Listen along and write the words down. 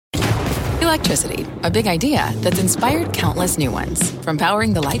Electricity, a big idea that's inspired countless new ones. From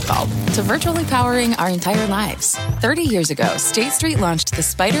powering the light bulb to virtually powering our entire lives. 30 years ago, State Street launched the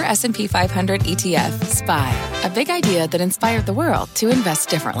Spider S&P 500 ETF, SPY. A big idea that inspired the world to invest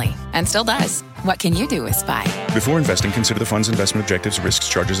differently. And still does. What can you do with SPY? Before investing, consider the fund's investment objectives, risks,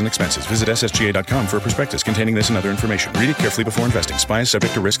 charges, and expenses. Visit ssga.com for a prospectus containing this and other information. Read it carefully before investing. SPY is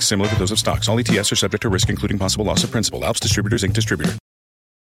subject to risks similar to those of stocks. All ETFs are subject to risk, including possible loss of principal. Alps Distributors, Inc. Distributor.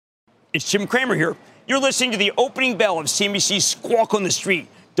 It's Jim Cramer here. You're listening to the opening bell of CNBC's Squawk on the Street.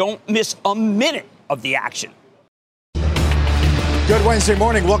 Don't miss a minute of the action. Good Wednesday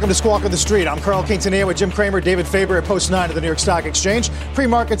morning. Welcome to Squawk on the Street. I'm Carl Quintanilla with Jim Cramer, David Faber at Post 9 of the New York Stock Exchange.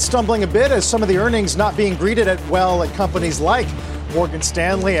 Pre-market stumbling a bit as some of the earnings not being greeted at companies like Morgan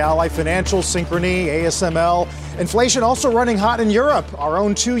Stanley, Ally Financial, Synchrony, ASML. Inflation also running hot in Europe. Our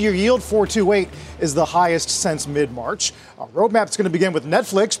own two-year yield, 4.28, is the highest since mid-March. Our roadmap's going to begin with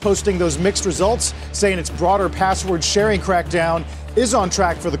Netflix posting those mixed results, saying its broader password sharing crackdown is on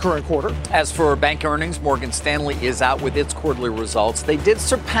track for the current quarter. As for bank earnings, Morgan Stanley is out with its quarterly results. They did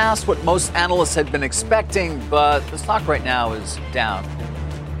surpass what most analysts had been expecting, but the stock right now is down.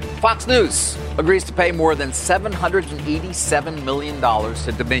 Fox News agrees to pay more than $787 million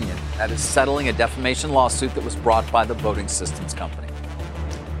to Dominion. That is settling a defamation lawsuit that was brought by the voting systems company.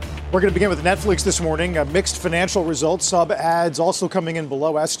 We're going to begin with Netflix this morning. Mixed financial results, sub ads also coming in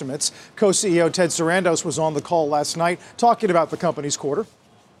below estimates. Co-CEO Ted Sarandos was on the call last night talking about the company's quarter.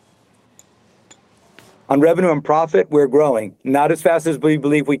 On revenue and profit, we're growing. Not as fast as we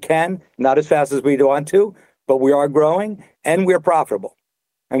believe we can, not as fast as we want to, but we are growing and we're profitable.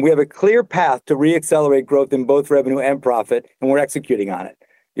 And we have a clear path to re-accelerate growth in both revenue and profit, and we're executing on it.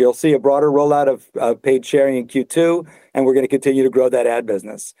 You'll see a broader rollout of paid sharing in Q2, and we're going to continue to grow that ad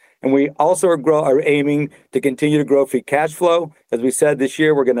business. And we also are aiming to continue to grow free cash flow. As we said, this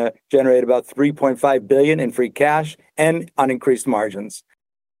year, we're going to generate about $3.5 billion in free cash and on increased margins.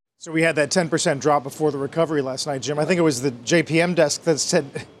 So we had that 10% drop before the recovery last night, Jim. I think it was the JPM desk that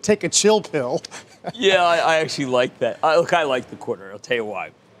said, take a chill pill. Yeah, I actually like that. I like the quarter. I'll tell you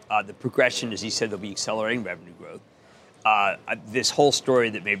why. The progression, as he said, they'll be accelerating revenue growth. This whole story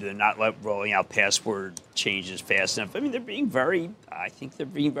that maybe they're not rolling out password changes fast enough. I mean, they're being very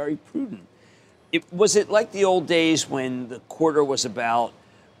prudent. Was it like the old days when the quarter was about,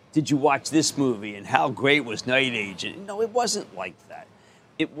 did you watch this movie and how great was Night Agent? No, it wasn't like that.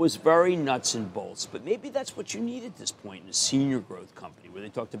 It was very nuts and bolts. But maybe that's what you need at this point in a senior growth company where they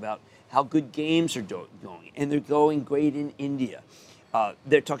talked about how good games are going. And they're going great in India.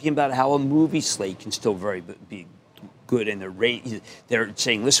 They're talking about how a movie slate can still be good, and they're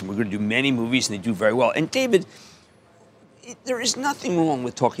saying, listen, we're going to do many movies, and they do very well. And David, there is nothing wrong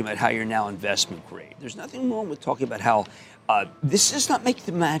with talking about how you're now investment grade. There's nothing wrong with talking about how this does not make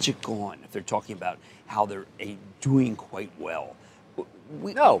the magic go on if they're talking about how they're doing quite well.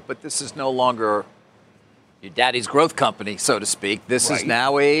 No, but this is no longer your daddy's growth company, so to speak. This is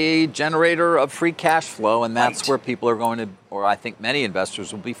now a generator of free cash flow, and that's where people are going to, or I think many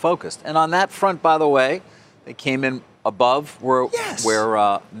investors will be focused. And on that front, by the way, they came in above where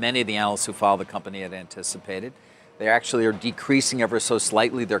many of the analysts who follow the company had anticipated. They actually are decreasing ever so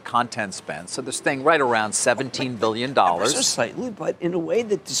slightly their content spend. So they're staying right around $17 billion. Ever so slightly, but in a way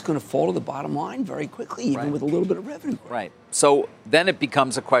that's going to fall to the bottom line very quickly, even with a little bit of revenue growth. Right. So then it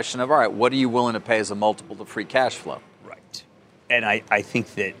becomes a question of, all right, what are you willing to pay as a multiple to free cash flow? Right. And I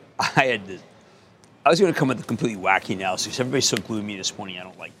think that I was going to come with a completely wacky analysis. Everybody's so gloomy this morning. I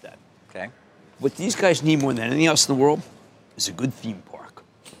don't like that. Okay. What these guys need more than anything else in the world is a good theme park.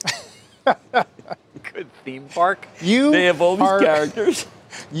 Good theme park? They have all these characters.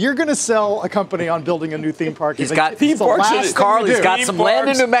 You're going to sell a company on building a new theme park. He's got theme parks. Carl, he's got some land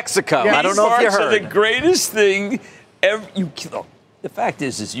in New Mexico. Yeah, I don't know if you heard. Are the greatest thing ever. The fact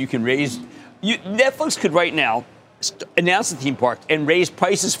is you can raise. Netflix could right now announce the theme park and raise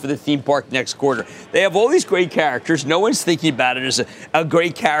prices for the theme park next quarter. They have all these great characters. No one's thinking about it as a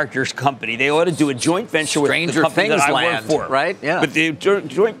great characters company. They ought to do a joint venture with the company that I work for. Right? Yeah. But the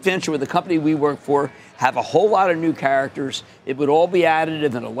joint venture with the company we work for, have a whole lot of new characters. It would all be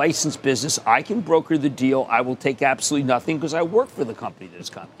additive in a licensed business. I can broker the deal. I will take absolutely nothing because I work for the company that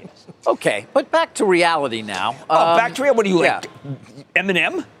is Comcast. Okay, but back to reality now. Back to reality. What do you like?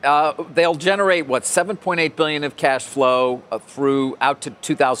 M&M? They'll generate, $7.8 billion of cash flow out to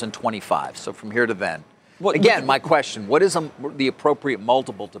 2025. So from here to then. Again, my question, what is the appropriate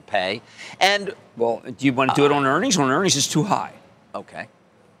multiple to pay? And do you want to do it on earnings? On earnings, it's too high. Okay.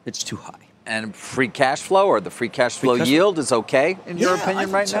 It's too high. And free cash flow or the free cash flow yield is okay in your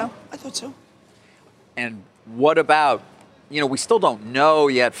opinion right now? I thought so. And what about we still don't know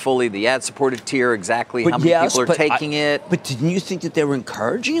yet fully the ad-supported tier exactly how many people are taking it. But didn't you think that they were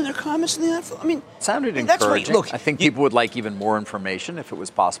encouraging in their comments in the ad? I mean, it sounded encouraging. Look, I think people would like even more information if it was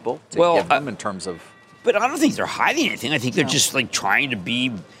possible to give them in terms of. But I don't think they're hiding anything. I think they're just like trying to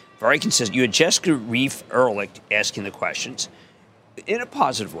be very consistent. You had Jessica Reif Ehrlich asking the questions in a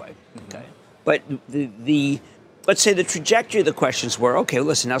positive way. Okay, but the let's say the trajectory of the questions were, okay,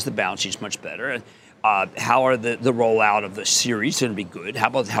 listen, how's the balance sheet much better? How are the rollout of the series going to be good? How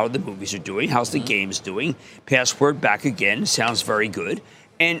about how the movies are doing? How's the games doing? Password back again sounds very good.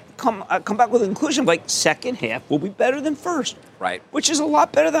 And come back with a conclusion like second half will be better than first. Right. Which is a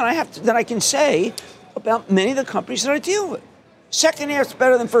lot better than I can say about many of the companies that I deal with. Second half's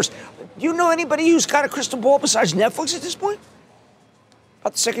better than first. Do you know anybody who's got a crystal ball besides Netflix at this point?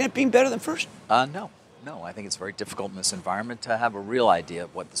 About the second half being better than first? No, I think it's very difficult in this environment to have a real idea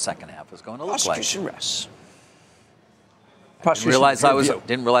of what the second half is going to look like. Prosecution rests. Didn't realize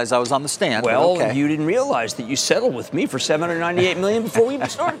I was on the stand. Well, you didn't realize that you settled with me for $798 million before we even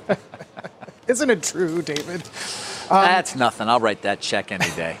started. Isn't it true, David? That's nothing. I'll write that check any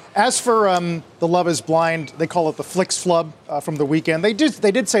day. As for the Love Is Blind, they call it the Flix Flub from the weekend. They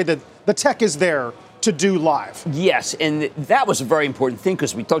did say that the tech is there to do live. Yes, and that was a very important thing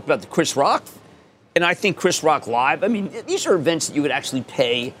because we talked about the Chris Rock. And I think Chris Rock Live, I mean, these are events that you would actually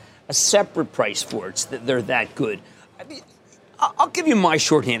pay a separate price for. They're that good. I mean, I'll give you my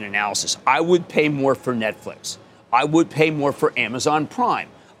shorthand analysis. I would pay more for Netflix. I would pay more for Amazon Prime.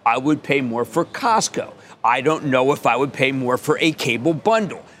 I would pay more for Costco. I don't know if I would pay more for a cable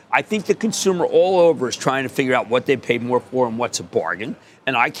bundle. I think the consumer all over is trying to figure out what they pay more for and what's a bargain.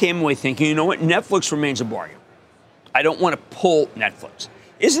 And I came away thinking, you know what, Netflix remains a bargain. I don't want to pull Netflix.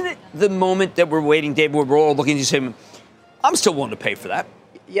 Isn't it the moment that we're waiting, David, where we're all looking to say, I'm still willing to pay for that?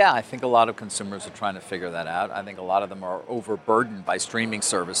 Yeah, I think a lot of consumers are trying to figure that out. I think a lot of them are overburdened by streaming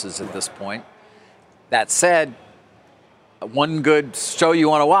services at this point. That said, one good show you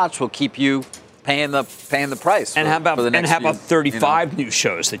want to watch will keep you paying the price. And how about 35 new new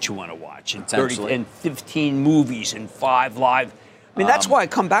shows that you want to watch, and 15 movies and 5 live? I mean, that's why I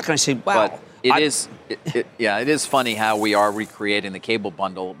come back and I say, wow. But it is funny how we are recreating the cable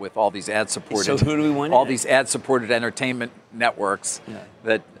bundle with all these ad-supported. So who do we want? All these ad-supported entertainment networks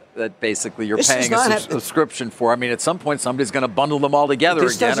that basically you're paying a subscription for. I mean, at some point somebody's going to bundle them all together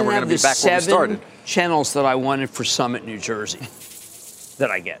again, and we're going to be back where we started. 7 channels that I wanted for Summit, New Jersey,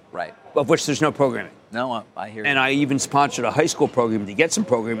 that I get. Right. Of which there's no programming. No, I hear you. And I even sponsored a high school program to get some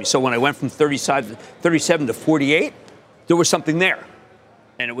programming. So when I went from 37 to 48, there was something there.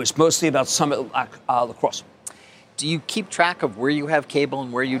 And it was mostly about Summit lacrosse. Do you keep track of where you have cable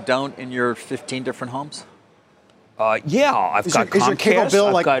and where you don't in your 15 different homes? Yeah, I've got Comcast. Is your cable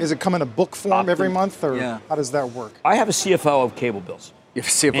bill is it come in a book form every month, or how does that work? I have a CFO of cable bills. You have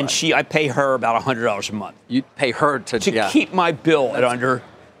a CFO. And I pay her about $100 a month. You pay her to keep my bill at under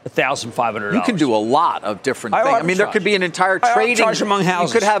 $1,500. You can do a lot of different things. I mean, there could be an entire trading among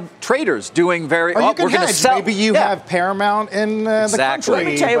houses. You could have traders doing very. Or you can hedge. Maybe you have Paramount in the country. Let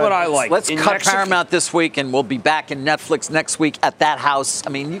me tell you what I like. Let's cut Paramount this week, and we'll be back in Netflix next week at that house.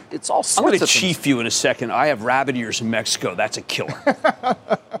 I mean, it's all sorts of things. I'm going to chief you in a second. I have rabbit ears in Mexico. That's a killer.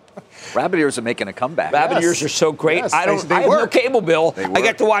 Rabbit ears are making a comeback. Rabbit ears are so great. Yes, I have no cable bill. I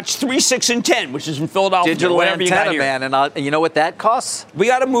get to watch 3, 6, and 10, which is in Philadelphia. Digital antenna, man, and you know what that costs? We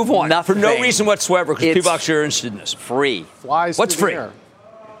got to move on Nothing. for no reason whatsoever, because people actually are interested in this. Free. Flies What's free?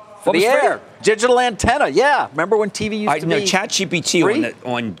 For the air. Digital antenna. Yeah. Remember when TV used to be? No, ChatGPT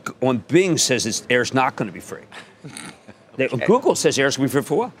on Bing says air's not going to be free. Okay. Google says air's going to be free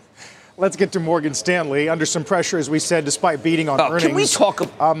for what? Let's get to Morgan Stanley. Under some pressure, as we said, despite beating on earnings. Can we talk?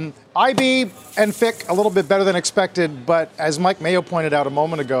 IB and FIC a little bit better than expected, but as Mike Mayo pointed out a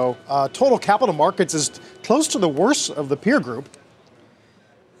moment ago, total capital markets is close to the worst of the peer group.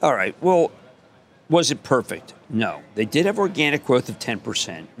 All right. Well, was it perfect? No. They did have organic growth of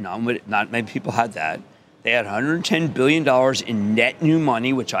 10%. Not many people had that. They had $110 billion in net new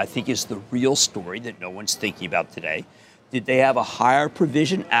money, which I think is the real story that no one's thinking about today. Did they have a higher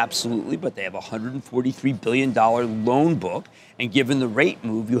provision? Absolutely, but they have a $143 billion loan book, and given the rate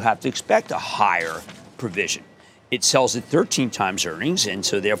move, you have to expect a higher provision. It sells at 13 times earnings, and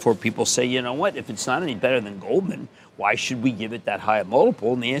so therefore people say, you know what, if it's not any better than Goldman, why should we give it that high a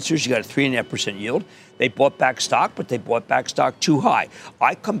multiple? And the answer is you got a 3.5% yield. They bought back stock, but they bought back stock too high.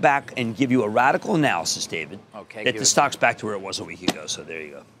 I come back and give you a radical analysis, David, that the stock's back to where it was a week ago, so there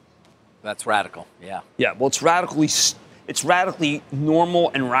you go. That's radical, yeah. Yeah, well, it's radically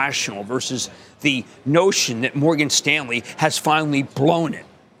normal and rational versus the notion that Morgan Stanley has finally blown it.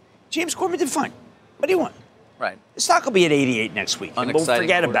 James Corbett did fine. What do you want? Right. The stock will be at 88 next week. And we'll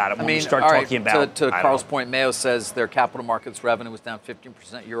forget about it when we start talking about. To Carl's point, Mayo says their capital markets revenue was down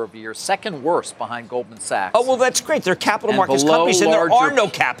 15% year over year, second worst behind Goldman Sachs. Oh, well, that's great. They're capital markets companies, and there are no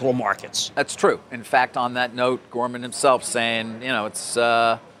capital markets. That's true. In fact, on that note, Gorman himself saying, it's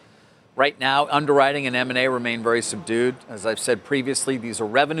right now underwriting and M&A remain very subdued. As I've said previously, these are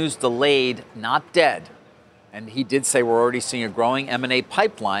revenues delayed, not dead. And he did say we're already seeing a growing M&A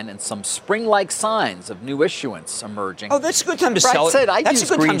pipeline and some spring-like signs of new issuance emerging. Oh, that's a good time to sell it. That's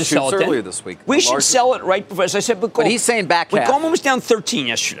a good time to sell it earlier this week. We should sell it right before, as I said. But he's saying back half. Goldman was down 13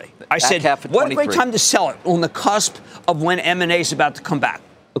 yesterday. I said, what a great time to sell it on the cusp of when M&A is about to come back.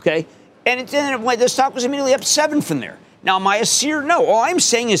 Okay, and then the stock was immediately up 7 from there. Now, am I a seer? No. All I'm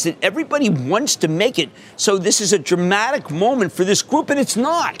saying is that everybody wants to make it so this is a dramatic moment for this group, and it's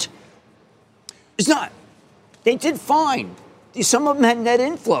not. It's not. They did fine. Some of them had net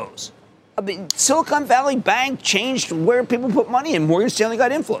inflows. I mean, Silicon Valley Bank changed where people put money in. Morgan Stanley got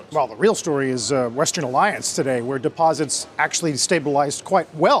inflows. Well, the real story is Western Alliance today, where deposits actually stabilized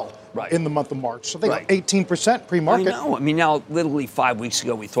quite well in the month of March. So they got 18% pre-market. I know. I mean, now, literally 5 weeks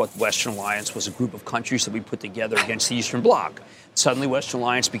ago, we thought Western Alliance was a group of countries that we put together against the Eastern Bloc. Suddenly, Western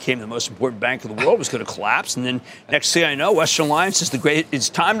Alliance became the most important bank of the world, was going to collapse. And then next thing I know, Western Alliance is it's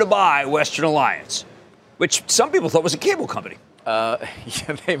time to buy Western Alliance, which some people thought was a cable company. Yeah,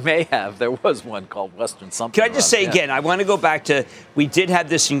 they may have. There was one called Western something. Can I just say again, I want to go back to, we did have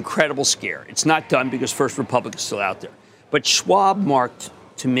this incredible scare. It's not done because First Republic is still out there. But Schwab marked,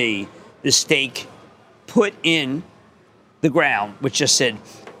 to me, the stake put in the ground, which just said,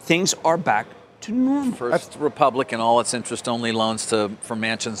 things are back to normal. First Republic and all its interest-only loans for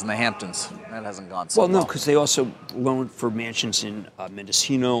mansions in the Hamptons. That hasn't gone so well. Well, no, because they also loaned for mansions in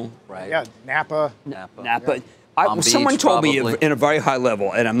Mendocino. Right. Yeah, Napa. Yeah. Someone told me in a very high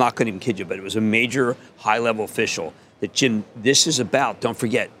level, and I'm not going to even kid you, but it was a major high-level official, that, Jim, this is about, don't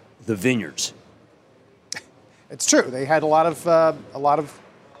forget, the vineyards. It's true. They had a lot of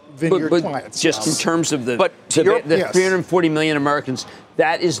vineyard clients. Just in terms of the 340 million Americans,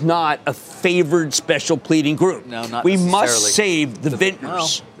 that is not a favored special pleading group. No, not we necessarily. Must save the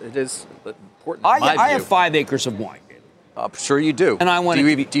vintners. Well, it is important. I have 5 acres of wine. I'm sure you do. And I want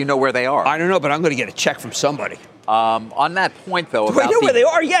do you know where they are? I don't know, but I'm going to get a check from somebody. On that point, though, do I know where they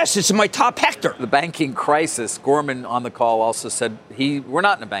are? Yes, it's in my top hectare. The banking crisis. Gorman on the call also said we're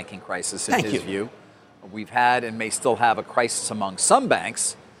not in a banking crisis in his view. We've had and may still have a crisis among some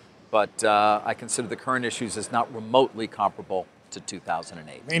banks, but I consider the current issues as not remotely comparable to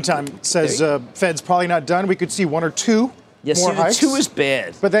 2008. Meantime, says Fed's probably not done. We could see 1 or 2 more hikes. 2 is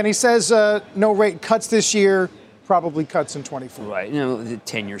bad. But then he says no rate cuts this year. Probably cuts in 24. Right. The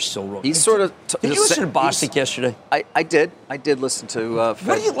 10-year's still rolling. He's sort of. Did you listen to Bostic yesterday? I did. I did listen to.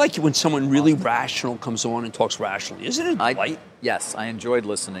 What do you like when someone really rational comes on and talks rationally? Isn't it light? Yes, I enjoyed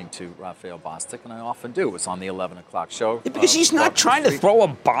listening to Raphael Bostic, and I often do. It was on the 11 o'clock show. Yeah, because he's not trying to throw a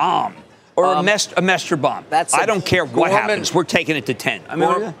bomb or a Mester bomb. I don't care what happens. We're taking it to 10. I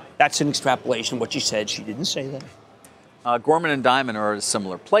mean, that's an extrapolation. What she said, she didn't say that. Gorman and Diamond are at a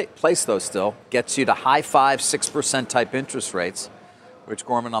similar place, though, still. Gets you to high 5%, 6% type interest rates, which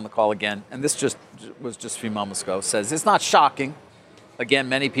Gorman on the call again, and this was just a few moments ago, says it's not shocking. Again,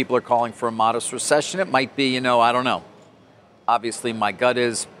 many people are calling for a modest recession. It might be, I don't know. Obviously, my gut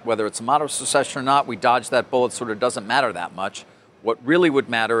is whether it's a modest recession or not, we dodge that bullet, sort of doesn't matter that much. What really would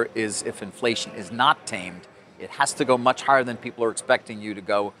matter is if inflation is not tamed, it has to go much higher than people are expecting you to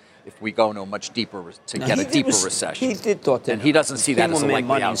go if we go into a much deeper, get a deeper recession. He did thought that. And he doesn't see that as a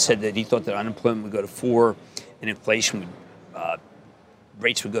likely outcome. He said that he thought that unemployment would go to 4 and inflation would,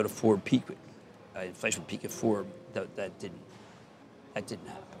 rates would go to 4 peak. Inflation would peak at 4. That didn't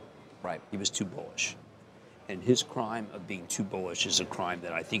happen. Right. He was too bullish. And his crime of being too bullish is a crime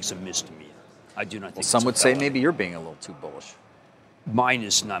that I think is a misdemeanor. I do not think some would say maybe you're being a little too bullish. Mine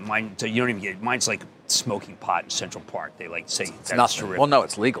is not. Mine, so you don't even get it. Mine's like smoking pot in Central Park. They say it's not terrific. Well, no,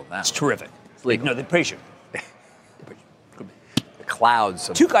 it's legal now. It's terrific. It's legal. No, they praise you. The clouds.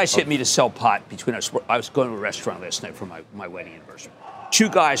 2 guys hit me to sell pot between us. I was going to a restaurant last night for my wedding anniversary. 2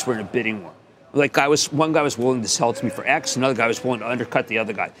 guys were in a bidding war. One guy was willing to sell it to me for X. Another guy was willing to undercut the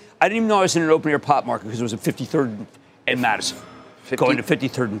other guy. I didn't even know I was in an open air pot market because it was at 53rd and Madison, going to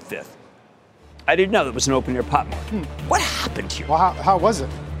 53rd and 5th. I didn't know it was an open air pot market. What happened here? Well, how was it?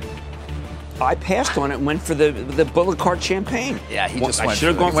 I passed on it and went for the bullet cart champagne. Yeah, he went for the booze.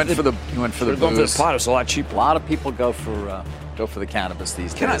 He went for the pot. It was a lot cheaper. A lot of people go for the cannabis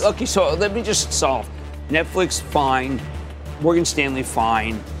these days. Okay, so let me just solve. Netflix, fine. Morgan Stanley,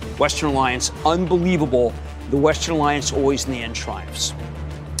 fine. Western Alliance, unbelievable. The Western Alliance always in the end triumphs.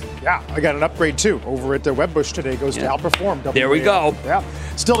 Yeah, I got an upgrade too over at Wedbush today. Goes to Outperform. There we go. Yeah.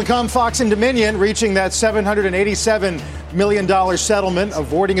 Still to come, Fox and Dominion reaching that $787 million settlement,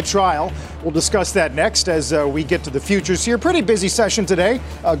 avoiding a trial. We'll discuss that next as we get to the futures here. Pretty busy session today.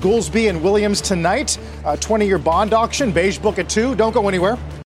 Goolsbee and Williams tonight. 20-year bond auction. Beige book at 2. Don't go anywhere.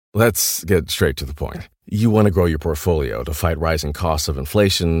 Let's get straight to the point. You want to grow your portfolio to fight rising costs of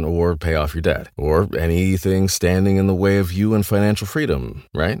inflation or pay off your debt or anything standing in the way of you and financial freedom,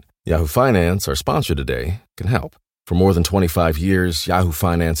 right? Yahoo Finance, our sponsor today, can help. For more than 25 years, Yahoo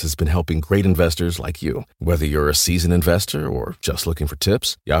Finance has been helping great investors like you. Whether you're a seasoned investor or just looking for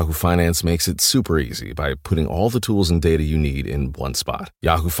tips, Yahoo Finance makes it super easy by putting all the tools and data you need in one spot.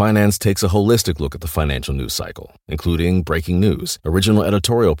 Yahoo Finance takes a holistic look at the financial news cycle, including breaking news, original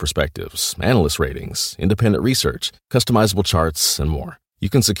editorial perspectives, analyst ratings, independent research, customizable charts, and more. You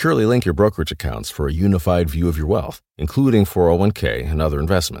can securely link your brokerage accounts for a unified view of your wealth, including 401k and other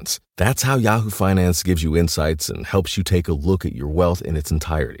investments. That's how Yahoo Finance gives you insights and helps you take a look at your wealth in its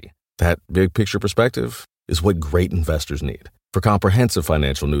entirety. That big picture perspective is what great investors need. For comprehensive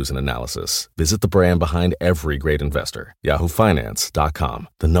financial news and analysis, visit the brand behind every great investor, yahoofinance.com,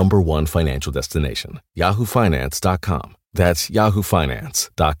 the #1 financial destination, yahoofinance.com. That's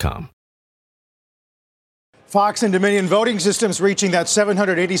yahoofinance.com. Fox and Dominion Voting Systems reaching that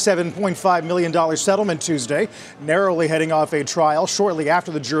 $787.5 million settlement Tuesday, narrowly heading off a trial shortly after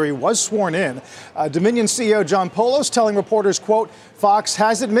the jury was sworn in. Dominion CEO John Poulos telling reporters, quote, Fox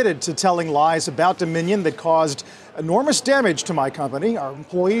has admitted to telling lies about Dominion that caused enormous damage to my company, our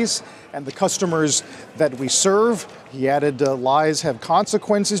employees, and the customers that we serve. He added lies have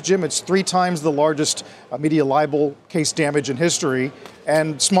consequences, Jim. It's 3 times the largest media libel case damage in history.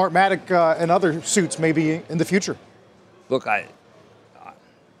 And Smartmatic and other suits maybe in the future. Look, I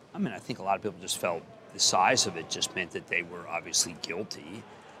think a lot of people just felt the size of it just meant that they were obviously guilty.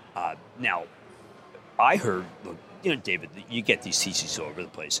 Now, I heard, look, David, you get these theses all over the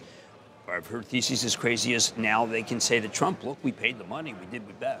place. I've heard theses as crazy as now they can say to Trump, look, we paid the money,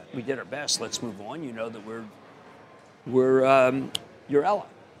 we did our best, let's move on. You know that we're your ally.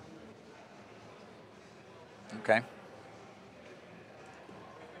 Okay.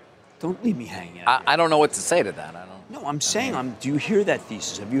 Don't leave me hanging. I don't know what to say to that. No, I'm saying, do you hear that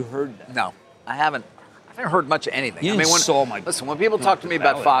thesis? Have you heard that? No, I haven't. I haven't heard much of anything. Listen, when people talk to me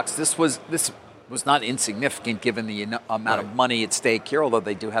about Fox, this was not insignificant given the amount of money at stake here, although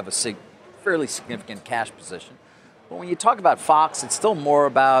they do have a fairly significant cash position. But when you talk about Fox, it's still more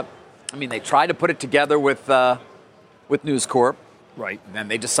about, they tried to put it together with News Corp. Right. And then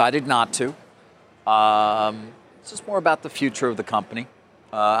they decided not to. It's just more about the future of the company.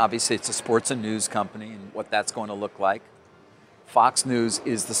 Obviously, it's a sports and news company and what that's going to look like. Fox News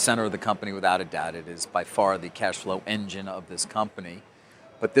is the center of the company without a doubt. It is by far the cash flow engine of this company.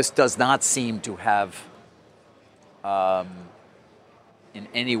 But this does not seem to have in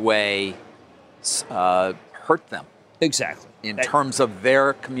any way hurt them. Exactly. In terms of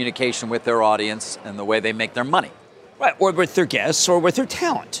their communication with their audience and the way they make their money. Right, or with their guests or with their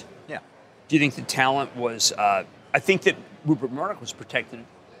talent. Yeah. Do you think the talent was, I think that Rupert Murdoch was protected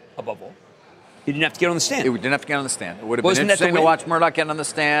above all. He didn't have to get on the stand. He didn't have to get on the stand. It would have been interesting to watch Murdoch get on the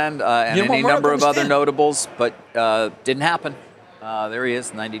stand and any number of other notables, but didn't happen. There he is,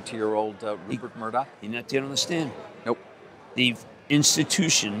 92-year-old Rupert Murdoch. He didn't have to get on the stand. Nope. The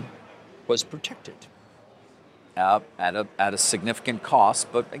institution was protected. At a significant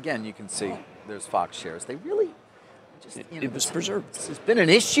cost, but again, you can see there's Fox shares. They really just, it was preserved. It's been an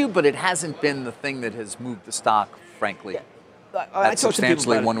issue, but it hasn't been the thing that has moved the stock, frankly. Yeah. That's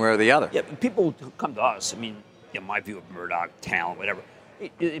substantially one way or the other. Yeah, people come to us. My view of Murdoch, talent, whatever.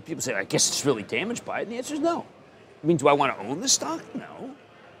 People say, I guess it's really damaged by it. And the answer is no. Do I want to own the stock? No.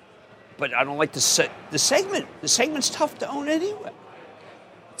 But I don't like the segment. The segment's tough to own anyway.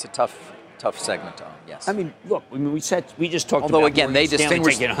 It's a tough segment to own, yes. Look, we just talked Although, about again, they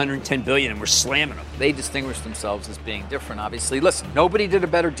distinguish taking $110 billion and we're slamming them. They distinguish themselves as being different, obviously. Listen, nobody did a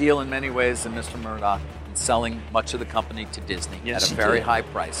better deal in many ways than Mr. Murdoch in selling much of the company to Disney at a very high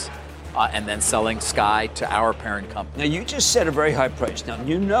price, and then selling Sky to our parent company. Now, you just said a very high price. Now,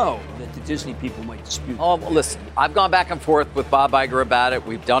 you know that the Disney people might dispute that. Oh, well, listen, I've gone back and forth with Bob Iger about it.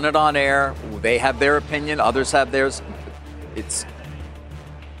 We've done it on air. They have their opinion. Others have theirs.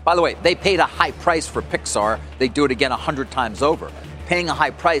 By the way, they paid a high price for Pixar. They do it again 100 times over. Paying a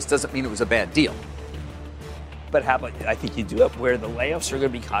high price doesn't mean it was a bad deal. But how about, I think you do it where the layoffs are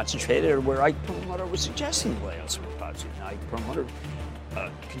going to be concentrated, or where Ike Perlmutter was suggesting the layoffs were concentrated. Now, Ike Perlmutter,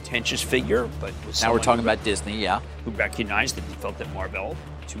 a contentious figure, but was now we're talking about Disney, yeah. Who recognized that he felt that Marvel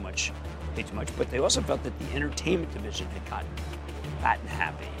paid too much, but they also felt that the entertainment division had gotten fat and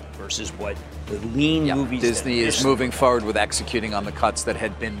happy versus what the lean movies. Disney is moving forward with executing on the cuts that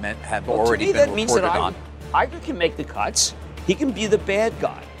have already been reported on. Iger can make the cuts. He can be the bad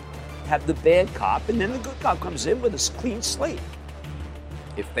guy, have the bad cop, and then the good cop comes in with a clean slate.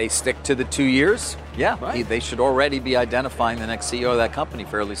 If they stick to the 2 years, they should already be identifying the next CEO of that company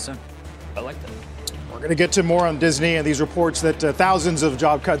fairly soon. I like that. We're going to get to more on Disney and these reports that thousands of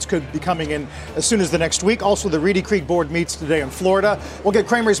job cuts could be coming in as soon as the next week. Also, the Reedy Creek board meets today in Florida. We'll get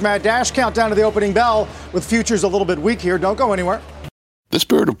Cramer's Mad Dash countdown to the opening bell with futures a little bit weak here. Don't go anywhere. The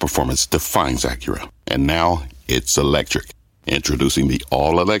spirit of performance defines Acura, and now it's electric. Introducing the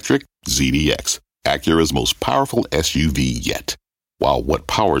all-electric ZDX, Acura's most powerful SUV yet. While what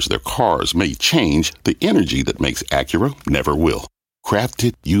powers their cars may change, the energy that makes Acura never will.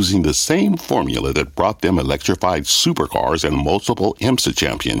 Crafted using the same formula that brought them electrified supercars and multiple IMSA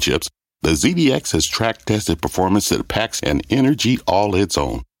championships, the ZDX has track-tested performance that packs an energy all its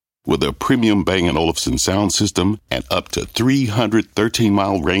own. With a premium Bang & Olufsen sound system and up to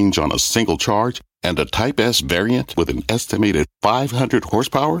 313-mile range on a single charge, and a Type S variant with an estimated 500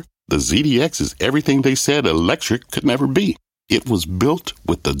 horsepower, the ZDX is everything they said electric could never be. It was built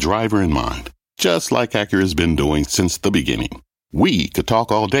with the driver in mind, just like Acura's been doing since the beginning. We could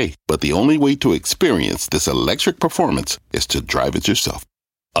talk all day, but the only way to experience this electric performance is to drive it yourself.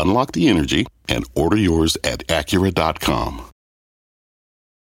 Unlock the energy and order yours at Acura.com.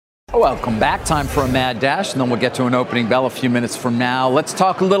 Welcome back. Time for a Mad Dash, and then we'll get to an opening bell a few minutes from now. Let's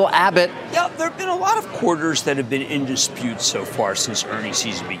talk a little Abbott. Yeah, there have been a lot of quarters that have been in dispute so far since earnings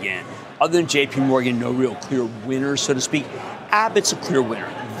season began. Other than JP Morgan, no real clear winner, so to speak. Abbott's a clear winner.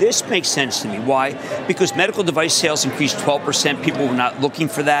 This makes sense to me. Why? Because medical device sales increased 12%. People were not looking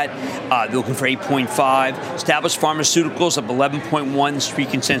for that. They're looking for 8.5. Established pharmaceuticals up 11.1. The street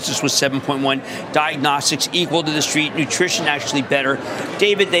consensus was 7.1. Diagnostics equal to the street. Nutrition actually better.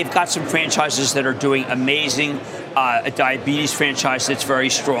 David, they've got some franchises that are doing amazing. A diabetes franchise that's very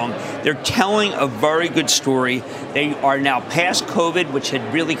strong. They're telling a very good story. They are now past COVID, which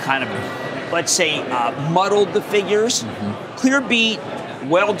had really kind of, let's say, muddled the figures. Mm-hmm. Clear beat.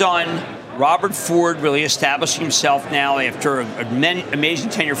 Well done. Robert Ford really establishing himself now after an amazing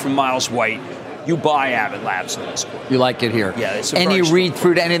tenure from Miles White. You buy Abbott Labs in this quarter. You like it here. Yeah. It's any read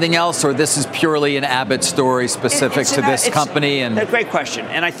through to anything else, or this is purely an Abbott story specific to this company? And a great question.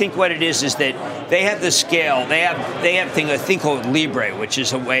 And I think what it is that they have the scale. They have a thing called Libre, which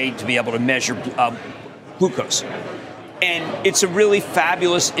is a way to be able to measure glucose. And it's a really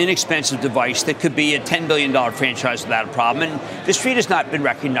fabulous, inexpensive device that could be a $10 billion franchise without a problem. And the street has not been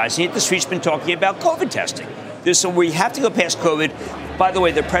recognizing it. The street's been talking about COVID testing. So we have to go past COVID. By the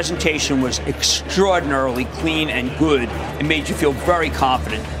way, the presentation was extraordinarily clean and good. It made you feel very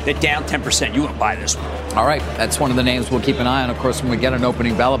confident that down 10%, you want to buy this one. All right. That's one of the names we'll keep an eye on, of course, when we get an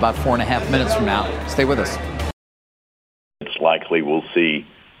opening bell about 4.5 minutes from now. Stay with us. It's likely we'll see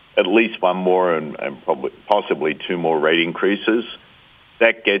at least one more and possibly two more rate increases.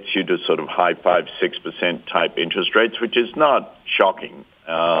 That gets you to sort of high 5-6% type interest rates, which is not shocking.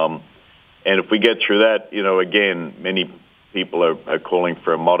 And if we get through that, again, many people are calling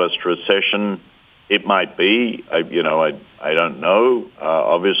for a modest recession. It might be, I don't know,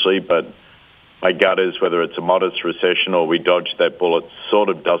 obviously, but my gut is whether it's a modest recession or we dodge that bullet sort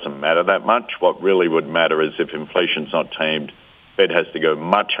of doesn't matter that much. What really would matter is if inflation's not tamed, Fed has to go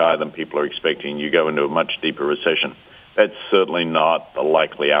much higher than people are expecting. You go into a much deeper recession. That's certainly not the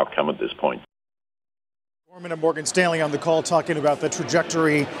likely outcome at this point. Gorman and Morgan Stanley on the call talking about the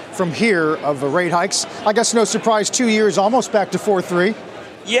trajectory from here of the rate hikes. I guess no surprise, 2 years almost back to 4.3.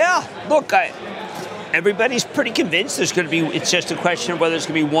 Yeah, look, everybody's pretty convinced there's going to be, it's just a question of whether it's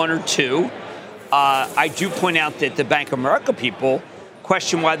going to be one or two. I do point out that the Bank of America people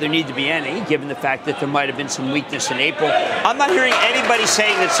question why there need to be any, given the fact that there might have been some weakness in April. I'm not hearing anybody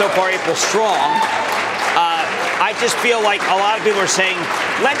saying that so far April's strong. I just feel like a lot of people are saying,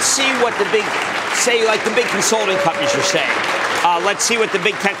 let's see what the big consulting companies are saying. Let's see what the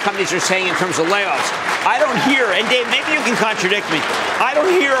big tech companies are saying in terms of layoffs. I don't hear, and Dave, maybe you can contradict me, I don't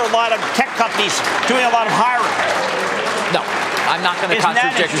hear a lot of tech companies doing a lot of hiring. No, I'm not going to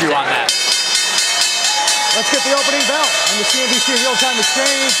contradict you on that. Let's get the opening bell on the CNBC Real-Time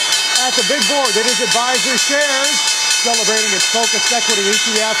Exchange. At the big board, it is Advisor Shares, celebrating its focused equity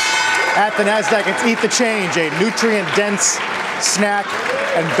ETF. At the NASDAQ, it's Eat the Change, a nutrient-dense snack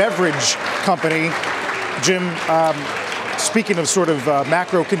and beverage company. Jim, speaking of sort of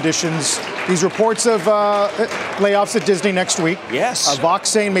macro conditions, these reports of layoffs at Disney next week. Yes. Vox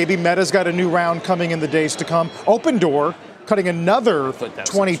saying maybe Meta's got a new round coming in the days to come. Open Door cutting another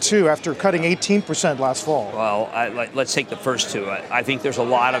 22 after cutting 18% last fall. Well, let's take the first two. I think there's a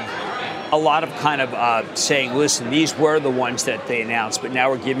lot of kind of saying, listen, these were the ones that they announced, but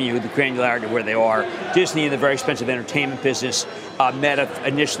now we're giving you the granularity of where they are. Disney in the very expensive entertainment business. Meta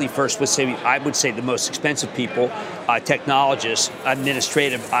initially first was, I would say, the most expensive people, technologists,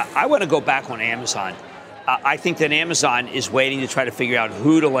 administrative. I want to go back on Amazon. I think that Amazon is waiting to try to figure out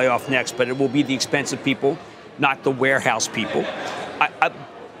who to lay off next, but it will be the expensive people, not the warehouse people.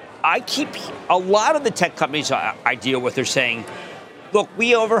 I keep a lot of the tech companies I deal with are saying, look,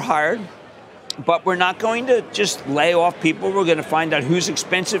 we overhired, but we're not going to just lay off people. We're going to find out who's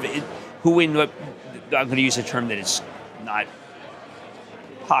expensive, I'm going to use a term that is not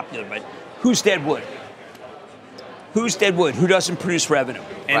popular, but who's dead wood? Who's dead wood? Who doesn't produce revenue?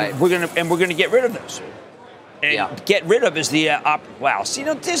 And we're gonna get rid of those. And get rid of is the wow. See,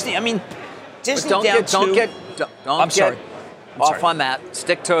 Disney. I mean, Disney don't down get off on that.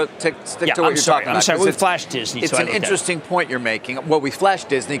 Stick to what you're talking about. I'm sorry. We flashed Disney. It's an interesting point you're making. Well, we flashed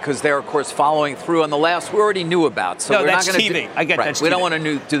Disney because they're, of course, following through on the last we already knew about. So no, we're that's not going to. TV. I get that. We don't want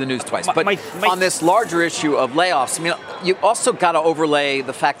to do the news twice. But on this larger issue of layoffs, I mean, you also got to overlay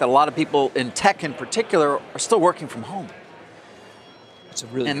the fact that a lot of people in tech, in particular, are still working from home. That's a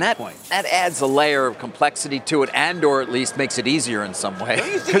really good point. That adds a layer of complexity to it, or at least makes it easier in some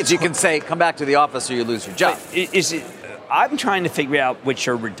way. Because you can say, come back to the office or you lose your job. Is it? I'm trying to figure out which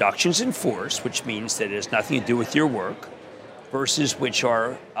are reductions in force, which means that it has nothing to do with your work, versus which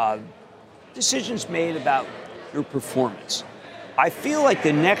are decisions made about your performance. I feel like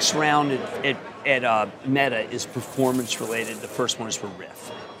the next round at Meta is performance related. The first one is for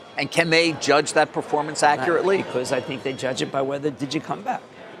Riff. And can they judge that performance accurately? Because I think they judge it by did you come back?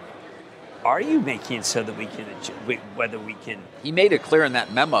 Are you making it so that whether we can? He made it clear in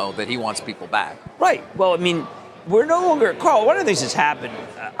that memo that he wants people back. Right. Well, I mean, we're no longer, Carl, one of the things that's happened,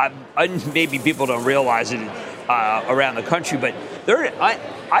 maybe people don't realize it around the country, but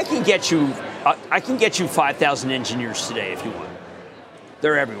I can get you 5,000 engineers today if you want.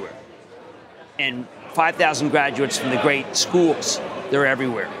 They're everywhere. And 5,000 graduates from the great schools, they're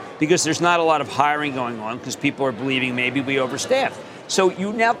everywhere. Because there's not a lot of hiring going on because people are believing maybe we overstaffed. So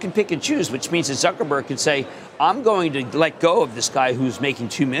you now can pick and choose, which means that Zuckerberg can say, I'm going to let go of this guy who's making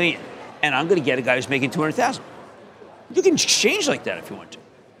 $2 million, and I'm going to get a guy who's making $200,000. You can exchange like that if you want to.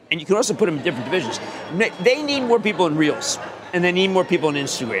 And you can also put them in different divisions. They need more people in Reels, and they need more people in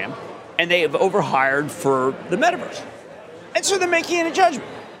Instagram, and they have overhired for the metaverse. And so they're making a judgment.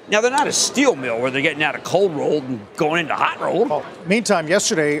 Now, they're not a steel mill where they're getting out of cold rolled and going into hot rolled. Well, meantime,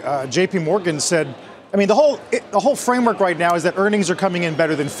 yesterday, J.P. Morgan said, I mean, the whole framework right now is that earnings are coming in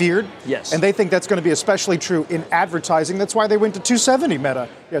better than feared. Yes. And they think that's going to be especially true in advertising. That's why they went to 270 Meta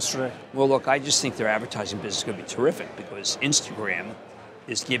yesterday. Well, look, I just think their advertising business is going to be terrific because Instagram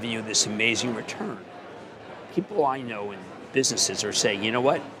is giving you this amazing return. People I know in businesses are saying, you know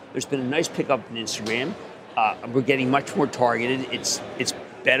what? There's been a nice pickup in Instagram. We're getting much more targeted. It's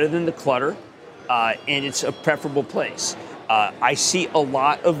better than the clutter, and it's a preferable place. I see a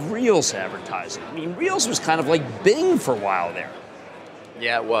lot of Reels advertising. I mean, Reels was kind of like Bing for a while there.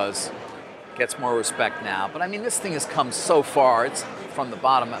 Yeah, it was. Gets more respect now. But, I mean, this thing has come so far. It's from the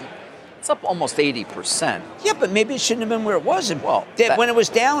bottom. It's up almost 80%. Yeah, but maybe it shouldn't have been where it was. Well, when it was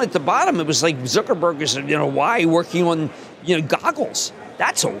down at the bottom, it was like Zuckerberg is, why working on, goggles.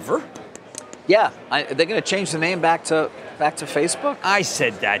 That's over. Yeah. They're going to change the name back to Facebook? I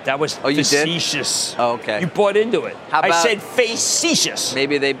said that. That was facetious. Oh, okay. You bought into it. How about, I said facetious.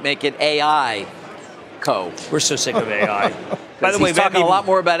 Maybe they make it AI Co. We're so sick of AI. By the way, he's talking a lot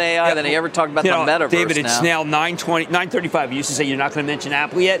more about AI than he ever talked about the metaverse. David, it's now 9:35. You used to say you're not going to mention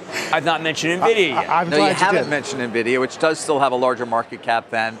Apple yet. I've not mentioned NVIDIA yet. No, you haven't mentioned NVIDIA, which does still have a larger market cap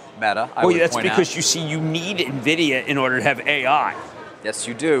than Meta. That's because you see, you need NVIDIA in order to have AI. Yes,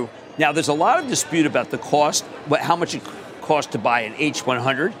 you do. Now, there's a lot of dispute about the cost, how much it costs to buy an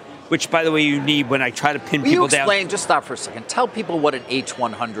H100, which, by the way, you need when I try to pin people down. Will you explain, just stop for a second, tell people what an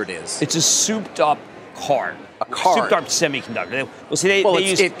H100 is. It's a souped-up card. A card? Souped-up semiconductor.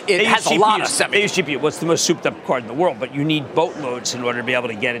 It has a lot of semiconductors. They use GPU. Well, it's the most souped-up card in the world, but you need boatloads in order to be able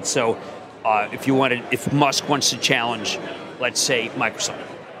to get it. So if Musk wants to challenge, let's say, Microsoft.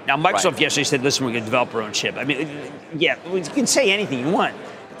 Now, Microsoft yesterday said, listen, we're going to develop our own chip. I mean, yeah, you can say anything you want.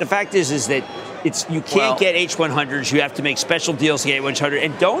 The fact is that you can't get H100s. You have to make special deals to get H100,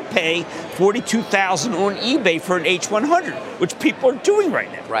 and don't pay $42,000 on eBay for an H100, which people are doing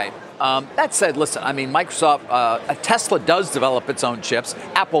right now. Right. That said, listen, I mean, Microsoft, Tesla does develop its own chips.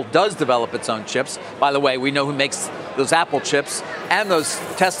 Apple does develop its own chips. By the way, we know who makes those Apple chips and those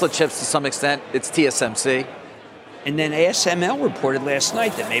Tesla chips to some extent. It's TSMC. And then ASML reported last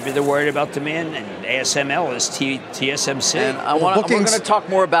night that maybe they're worried about demand, and ASML is TSMC. And we're going to talk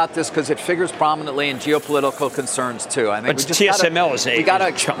more about this because it figures prominently in geopolitical concerns too. I think but TSML is a.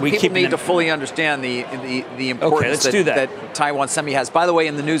 People need to fully understand the importance that Taiwan Semi has. By the way,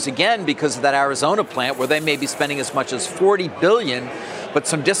 in the news again because of that Arizona plant where they may be spending as much as $40 billion, but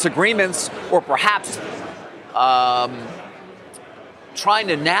some disagreements or perhaps trying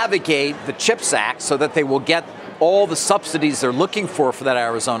to navigate the CHIPS Act so that they will get all the subsidies they're looking for that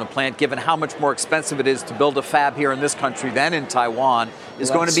Arizona plant, given how much more expensive it is to build a fab here in this country than in Taiwan,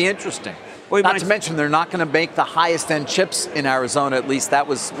 is going to be interesting. Well, not to mention, they're not going to make the highest-end chips in Arizona. At least that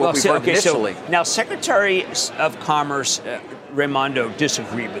was what we heard initially. So now, Secretary of Commerce Raimondo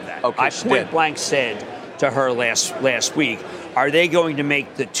disagreed with that. I point blank said to her last week, are they going to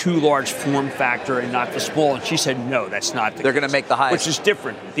make the too large form factor and not the small? And she said, no, that's not the case. They're going to make the highest. Which is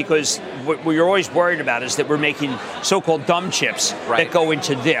different because what we're always worried about is that we're making so-called dumb chips that go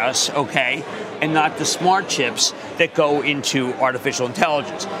into this, okay, and not the smart chips that go into artificial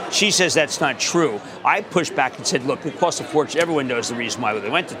intelligence. She says that's not true. I pushed back and said, look, it costs a fortune. Everyone knows the reason why they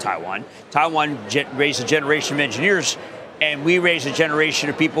went to Taiwan. Taiwan raised a generation of engineers, and we raised a generation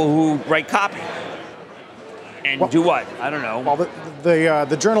of people who write copy. And do what? I don't know. Well,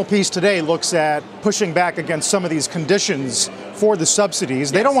 the journal piece today looks at pushing back against some of these conditions for the subsidies.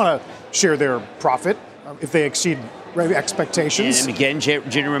 Yes. They don't want to share their profit if they exceed expectations. And again,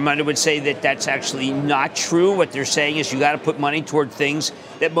 Jenny Raimondo would say that that's actually not true. What they're saying is you got to put money toward things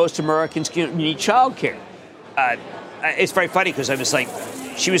that most Americans need child care. It's very funny because I was like,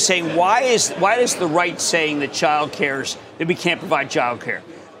 she was saying, why is the right saying that that we can't provide child care?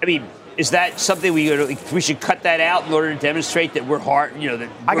 I mean, is that something we should cut that out in order to demonstrate that we're hard, that we're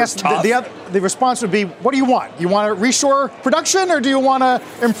I guess tough? the response would be, what do you want? You want to reshore production or do you want to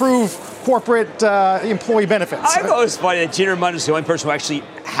improve corporate employee benefits? I thought it was funny that Gina Raimondo is the only person who actually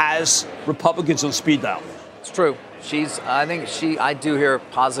has Republicans on speed dial. It's true. I do hear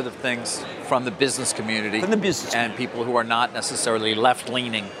positive things from the business community. And people who are not necessarily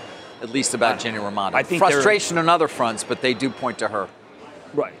left-leaning, at least about Jenny Raimondo. I think frustration on other fronts, but they do point to her.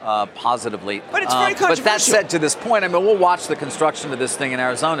 Right. Positively. But it's very controversial. But that said, to this point, I mean, we'll watch the construction of this thing in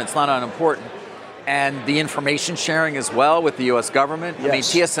Arizona. It's not unimportant. And the information sharing as well with the U.S. government. Yes. I mean,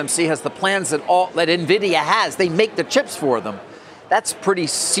 TSMC has the plans that NVIDIA has. They make the chips for them. That's pretty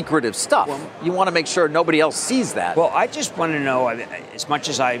secretive stuff. Well, you want to make sure nobody else sees that. Well, I just want to know, as much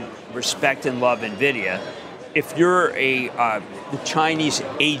as I respect and love NVIDIA, if you're the Chinese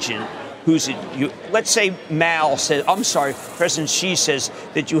agent let's say Mao says, President Xi says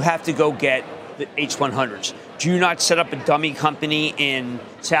that you have to go get the H100s. Do you not set up a dummy company in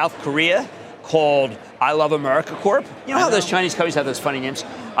South Korea called I Love America Corp? You know how those Chinese companies have those funny names?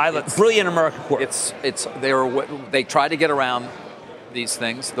 Brilliant America Corp. They try to get around these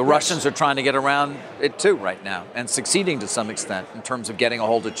things. The Russians are trying to get around it too right now and succeeding to some extent in terms of getting a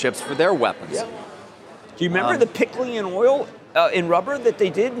hold of chips for their weapons. Yeah. Do you remember the pickling in oil? In rubber that they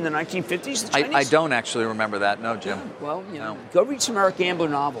did in the 1950s, the Chinese? I don't actually remember that, no, Jim. Well, go read some Eric Ambler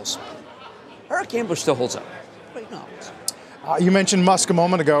novels. Eric Ambler still holds up. Great novels. You mentioned Musk a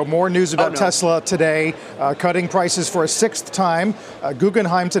moment ago. More news about Tesla today, cutting prices for a sixth time.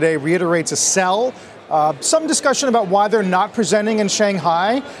 Guggenheim today reiterates a sell. Some discussion about why they're not presenting in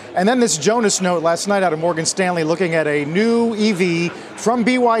Shanghai. And then this Jonas note last night out of Morgan Stanley looking at a new EV from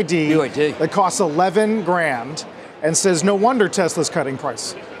BYD. That costs $11,000. And says, no wonder Tesla's cutting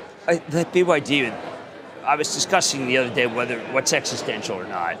price. That BYD, I was discussing the other day what's existential or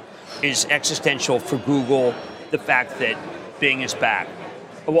not. Is existential for Google the fact that Bing is back?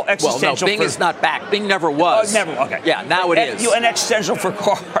 Well, existential Bing is not back. Bing never was. Never, okay. Yeah, now it is. And existential for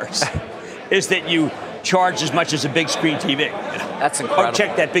cars is that you charge as much as a big screen TV. That's incredible. Oh,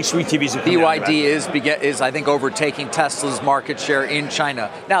 check that big screen TVs. BYD is, I think, overtaking Tesla's market share in China.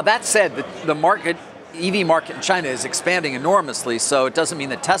 Now, that said, the EV market in China is expanding enormously, so it doesn't mean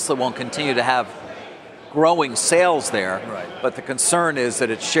that Tesla won't continue to have growing sales there. Right. But the concern is that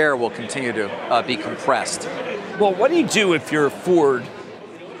its share will continue to be compressed. Well, what do you do if you're Ford?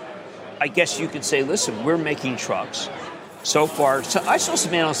 I guess you could say, listen, we're making trucks. So far, I saw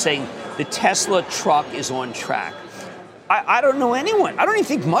some analysts saying the Tesla truck is on track. I don't know anyone. I don't even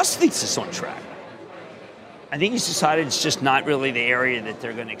think Musk thinks it's on track. I think he's decided it's just not really the area that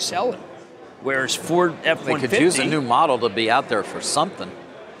they're going to excel in. Whereas Ford F-150... They could use a new model to be out there for something.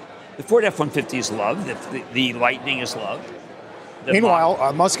 The Ford F-150 is loved. The Lightning is loved.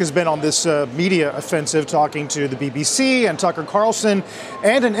 Meanwhile, Musk has been on this media offensive, talking to the BBC and Tucker Carlson,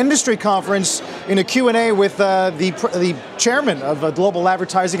 and an industry conference in a Q&A with the chairman of Global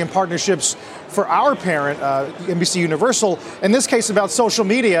Advertising and Partnerships for our parent, NBC Universal, in this case about social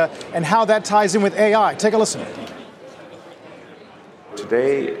media and how that ties in with AI. Take a listen.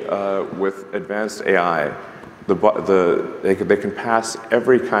 Today, with advanced AI, they can pass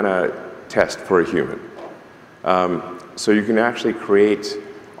every kind of test for a human. So you can actually create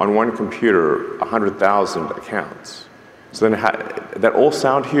on one computer 100,000 accounts. So then that all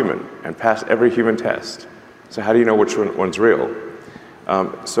sound human and pass every human test. So how do you know which one's real?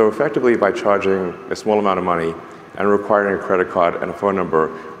 So effectively, by charging a small amount of money and requiring a credit card and a phone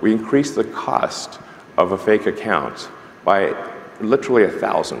number, we increase the cost of a fake account by literally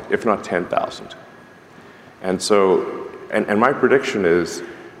 1,000, if not 10,000. And so, and my prediction is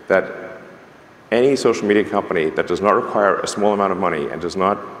that any social media company that does not require a small amount of money and does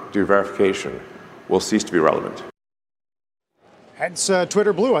not do verification will cease to be relevant. Hence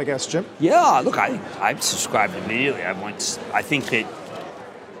Twitter Blue, I guess, Jim. Yeah, look, I subscribed immediately. I think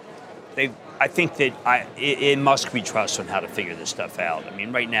that it must be trust on how to figure this stuff out. I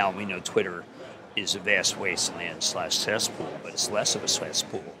mean, right now we know Twitter is a vast wasteland / cesspool, but it's less of a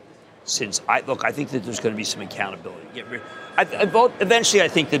cesspool. Since I think that there's going to be some accountability. Eventually, I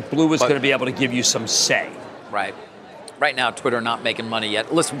think that Blue is going to be able to give you some say. Right. Right now, Twitter not making money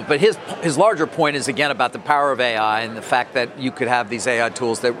yet. Listen, but his larger point is, again, about the power of AI and the fact that you could have these AI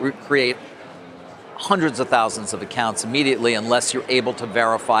tools that create hundreds of thousands of accounts immediately unless you're able to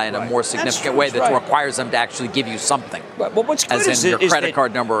verify in a more significant way that requires them to actually give you something. Right. Well, what's good as in your credit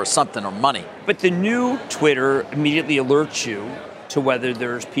card number or something or money. But the new Twitter immediately alerts you to whether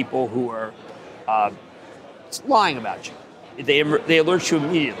there's people who are lying about you. They alert you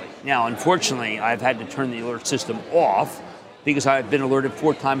immediately. Now, unfortunately, I've had to turn the alert system off because I've been alerted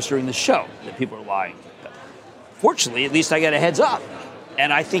 4 times during the show that people are lying. Fortunately, at least I got a heads up.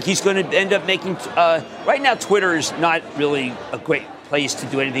 And I think he's going to end up making... right now, Twitter is not really a great place to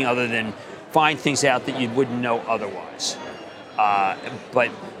do anything other than find things out that you wouldn't know otherwise.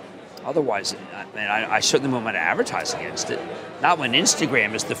 But otherwise, I certainly wouldn't want to advertise against it. Not when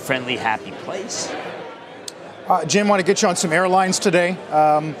Instagram is the friendly, happy place. Jim, want to get you on some airlines today.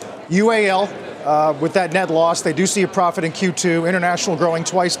 UAL, with that net loss, they do see a profit in Q2. International growing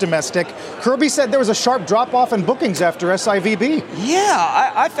twice domestic. Kirby said there was a sharp drop-off in bookings after SIVB.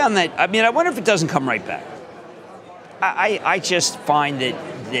 Yeah, I found that. I mean, I wonder if it doesn't come right back. I just find that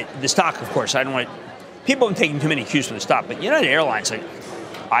the stock, of course, I don't want... People have been taking too many cues from the stock, but United Airlines,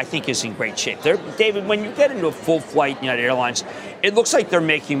 I think, is in great shape. David, when you get into a full flight United Airlines, it looks like they're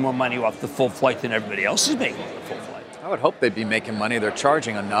making more money off the full flight than everybody else is making off the full flight. I would hope they'd be making money. They're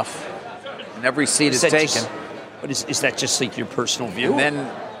charging enough, and every seat is taken. But is that just like your personal view?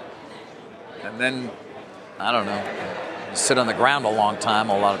 And then, I don't know. You sit on the ground a long time,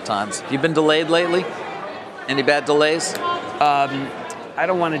 a lot of times. Have you been delayed lately? Any bad delays? I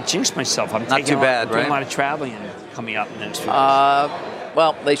don't want to jinx myself. I'm not too bad, right? Doing a lot of traveling and coming up in the next few days.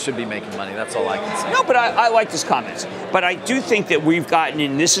 Well, they should be making money. That's all I can say. No, but I like his comments. But I do think that we've gotten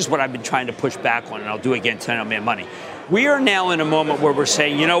in, this is what I've been trying to push back on, and I'll do again tonight on Mad Money. We are now in a moment where we're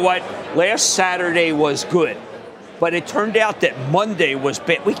saying, you know what, last Saturday was good, but it turned out that Monday was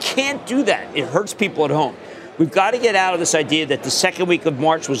bad. We can't do that. It hurts people at home. We've got to get out of this idea that the second week of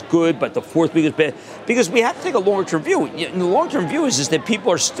March was good, but the fourth week was bad, because we have to take a longer-term view. And the long-term view is that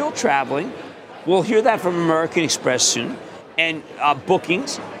people are still traveling. We'll hear that from American Express soon. And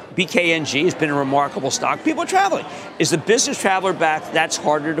bookings, BKNG has been a remarkable stock. People are traveling. Is the business traveler back? That's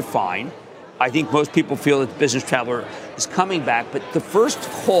harder to find. I think most people feel that the business traveler is coming back, but the first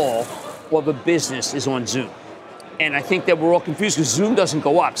call of a business is on Zoom. And I think that we're all confused because Zoom doesn't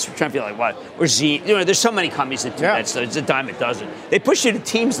go up. So we're trying to feel like, what? Or Z, there's so many companies that do that. So it's a dime it doesn't. They push you to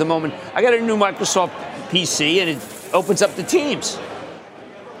Teams the moment. I got a new Microsoft PC and it opens up the Teams.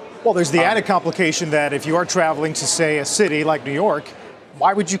 Well, there's the added complication that if you are traveling to, say, a city like New York,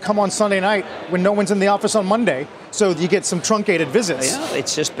 why would you come on Sunday night when no one's in the office on Monday? So you get some truncated visits. Yeah,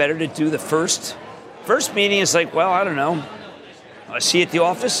 it's just better to do the first meeting is like, well, I don't know. See you at the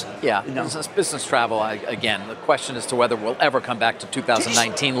office? Yeah, business travel, again, the question as to whether we'll ever come back to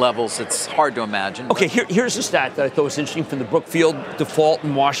 2019 levels, it's hard to imagine. Okay, here's a stat that I thought was interesting from the Brookfield default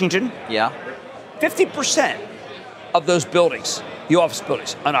in Washington. Yeah. 50% of those buildings, the office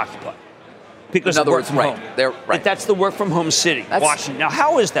buildings, unoccupied. Because of work from home. They're right. That's the work from home city, Washington. Now,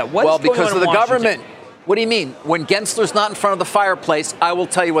 how is that? What's because of the government. What do you mean? When Gensler's not in front of the fireplace, I will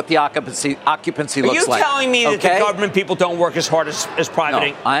tell you what the occupancy looks like. Are you telling me that the government people don't work as hard as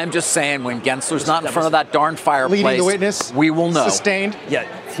private? No, I am just saying when Gensler's not in front of that darn fireplace, leading the witness, we will know. Sustained. Yeah,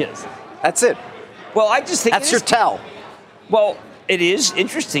 yes. That's it. Well, I just think that's your tell. Well, it is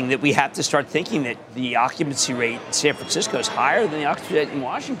interesting that we have to start thinking that the occupancy rate in San Francisco is higher than the occupancy rate in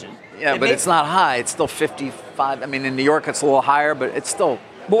Washington. Yeah, but it's not high. It's still 55. I mean, in New York, it's a little higher, but it's still.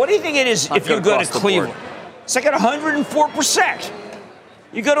 But what do you think it is if you go to Cleveland? It's like at 104%.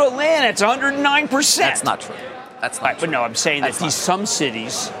 You go to Atlanta, it's 109%. That's not true. That's not true. But no, I'm saying that some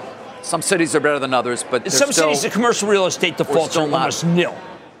cities are better than others, but some cities, the commercial real estate defaults are almost nil.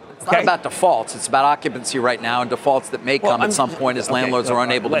 It's not about defaults. It's about occupancy right now and defaults that may come at some point as landlords are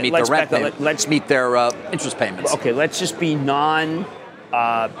unable to meet their rent payments. Let's meet their interest payments. Okay, let's just be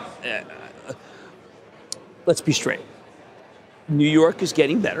let's be straight. New York is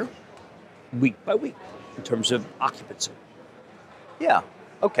getting better week by week in terms of occupancy. Yeah,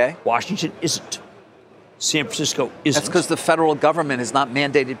 okay. Washington isn't. San Francisco isn't. That's because the federal government has not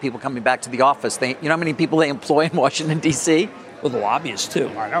mandated people coming back to the office. You know how many people they employ in Washington, D.C.? Well, the lobbyists, too.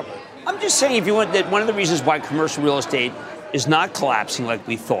 I know. I'm just saying, if you want that, one of the reasons why commercial real estate is not collapsing like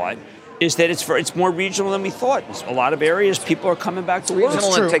we thought is that it's more regional than we thought. In a lot of areas, people are coming back to work.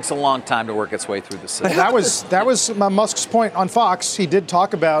 Regional, it takes a long time to work its way through the system. That was Musk's point on Fox. He did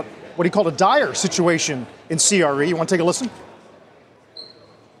talk about what he called a dire situation in CRE. You want to take a listen?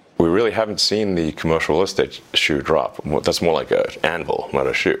 We really haven't seen the commercial real estate shoe drop. That's more like an anvil, not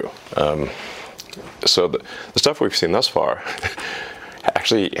a shoe. So the stuff we've seen thus far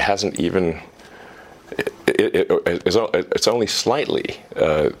actually hasn't even. It's only slightly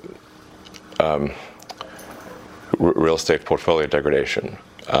real estate portfolio degradation,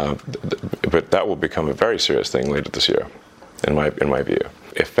 but that will become a very serious thing later this year, in my view.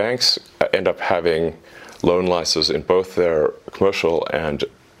 If banks end up having loan losses in both their commercial and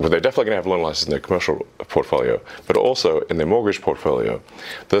they're definitely going to have loan losses in their commercial portfolio, but also in their mortgage portfolio,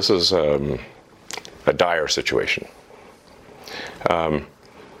 this is a dire situation. There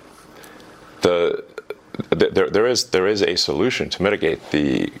is a solution to mitigate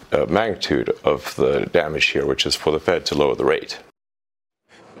the magnitude of the damage here, which is for the Fed to lower the rate.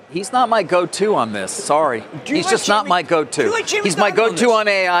 He's not my go-to on this. Sorry. He's just not my go-to. He's my go-to on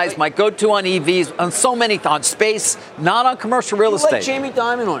AI. He's my go-to on EVs, on so many, on space, not on commercial real estate. Do you like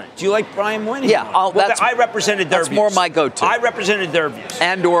Jamie Dimon on it? Do you like Brian Moynihan? Yeah, I represented their views. That's more my go-to. I represented their views.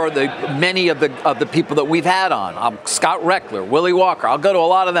 And or many of the people that we've had on. Scott Reckler, Willie Walker. I'll go to a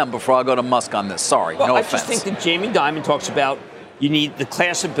lot of them before I go to Musk on this. Sorry, no offense. I just think that Jamie Dimon talks about you need the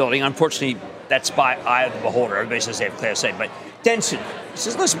class of building. Unfortunately, that's by eye of the beholder. Everybody says they have Class A, but density. He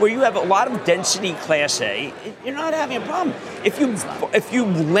says, listen, where you have a lot of density Class A, you're not having a problem. If you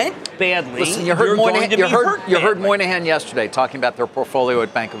lent badly, listen, you heard Moynihan yesterday talking about their portfolio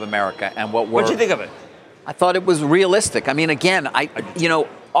at Bank of America and what did you think of it? I thought it was realistic. I mean, again,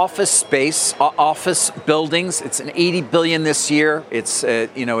 office space, office buildings. It's an $80 billion this year. It's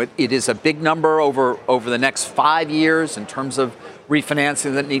it is a big number over the next 5 years in terms of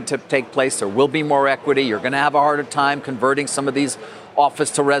refinancing that need to take place. There will be more equity. You're going to have a harder time converting some of these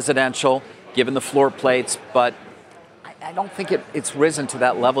office to residential, given the floor plates. But I don't think it's risen to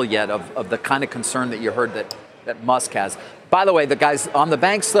that level yet of the kind of concern that you heard that Musk has. By the way, the guys on the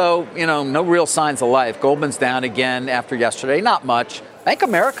banks, though, no real signs of life. Goldman's down again after yesterday. Not much. Bank of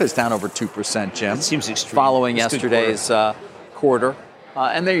America's down over 2%, Jim. It seems extreme. Following yesterday's quarter.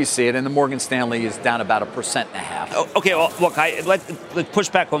 And there you see it. And the Morgan Stanley is down about 1.5%. Oh, okay, well, look, let's push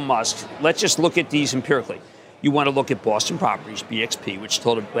back on Musk. Let's just look at these empirically. You want to look at Boston Properties, BXP, which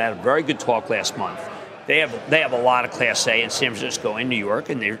had a very good talk last month. They have a lot of Class A in San Francisco and New York,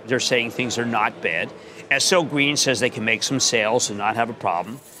 and they're saying things are not bad. SL Green says they can make some sales and not have a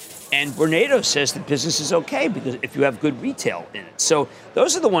problem. And Vornado says the business is okay because if you have good retail in it. So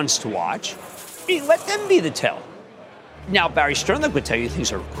those are the ones to watch. Let them be the tell. Now, Barry Sternlicht would tell you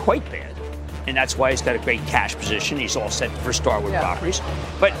things are quite bad, and that's why he's got a great cash position. He's all set for Starwood Properties.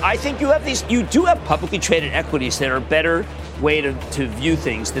 But I think you do have publicly traded equities that are a better way to view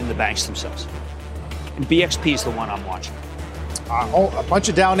things than the banks themselves. And BXP is the one I'm watching. A bunch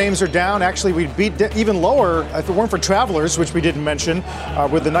of Dow names are down. Actually, we'd beat even lower if it weren't for Travelers, which we didn't mention,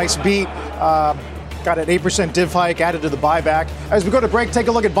 with the nice beat. Got an 8% div hike added to the buyback. As we go to break, take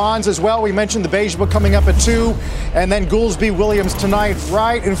a look at bonds as well. We mentioned the Beige Book coming up at 2, and then Goolsbee Williams tonight,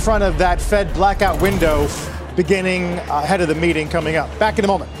 right in front of that Fed blackout window, beginning ahead of the meeting coming up. Back in a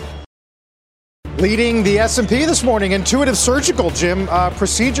moment. Leading the S&P this morning, Intuitive Surgical, Jim.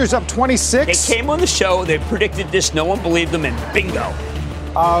 Procedures up 26. They came on the show. They predicted this. No one believed them, and bingo.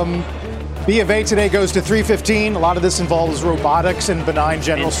 B of A today goes to 315. A lot of this involves robotics and benign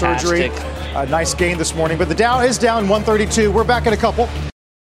general surgery. A nice gain this morning, but the Dow is down 132. We're back in a couple.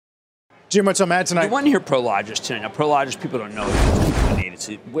 Jim, what's on Mad tonight? You want to hear Prologis tonight. Now, Prologis, people don't know. It's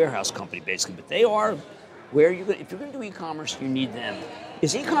a warehouse company, basically, but they are where if you're going to do e-commerce, you need them.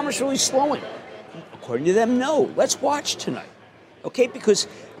 Is e-commerce really slowing? According to them, no. Let's watch tonight, okay? Because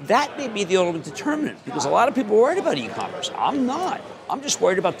that may be the ultimate determinant, because a lot of people are worried about e-commerce. I'm not. I'm just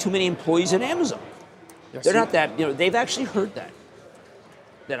worried about too many employees at Amazon. Yes, they're not that, they've actually heard that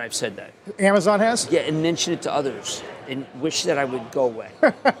I've said that. Amazon has? Yeah, and mention it to others and wish that I would go away.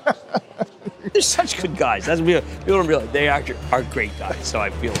 They're such good guys. That's people don't realize they actually are great guys. So I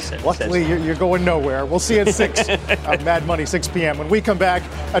feel sad. Luckily, you're going nowhere. We'll see you at 6. Mad Money, 6 p.m. When we come back,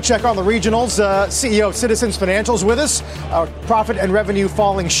 a check on the regionals. CEO of Citizens Financial's with us. Profit and revenue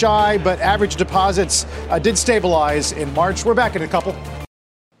falling shy, but average deposits did stabilize in March. We're back in a couple.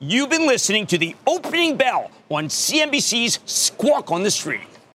 You've been listening to the opening bell on CNBC's Squawk on the Street.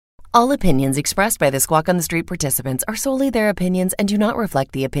 All opinions expressed by the Squawk on the Street participants are solely their opinions and do not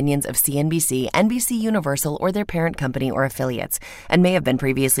reflect the opinions of CNBC, NBC Universal, or their parent company or affiliates, and may have been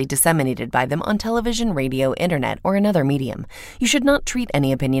previously disseminated by them on television, radio, internet, or another medium. You should not treat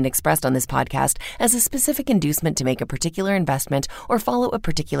any opinion expressed on this podcast as a specific inducement to make a particular investment or follow a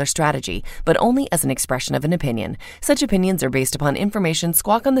particular strategy, but only as an expression of an opinion. Such opinions are based upon information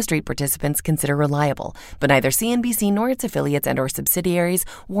Squawk on the Street participants consider reliable, but neither CNBC nor its affiliates and/or subsidiaries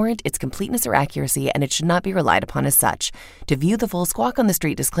warrant its completeness or accuracy, and it should not be relied upon as such. To view the full Squawk on the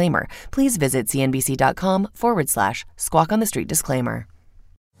Street disclaimer, please visit cnbc.com/Squawk on the Street disclaimer.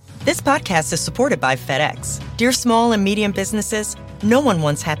 This podcast is supported by FedEx. Dear small and medium businesses, no one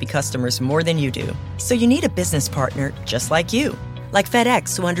wants happy customers more than you do. So you need a business partner just like you. Like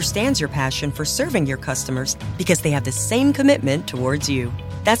FedEx, who understands your passion for serving your customers because they have the same commitment towards you.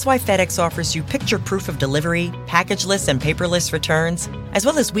 That's why FedEx offers you picture proof of delivery, packageless and paperless returns, as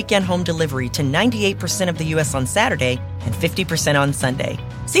well as weekend home delivery to 98% of the U.S. on Saturday and 50% on Sunday.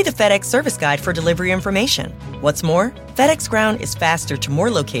 See the FedEx service guide for delivery information. What's more, FedEx Ground is faster to more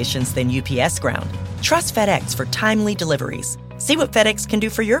locations than UPS Ground. Trust FedEx for timely deliveries. See what FedEx can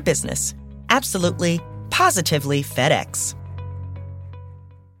do for your business. Absolutely, positively FedEx.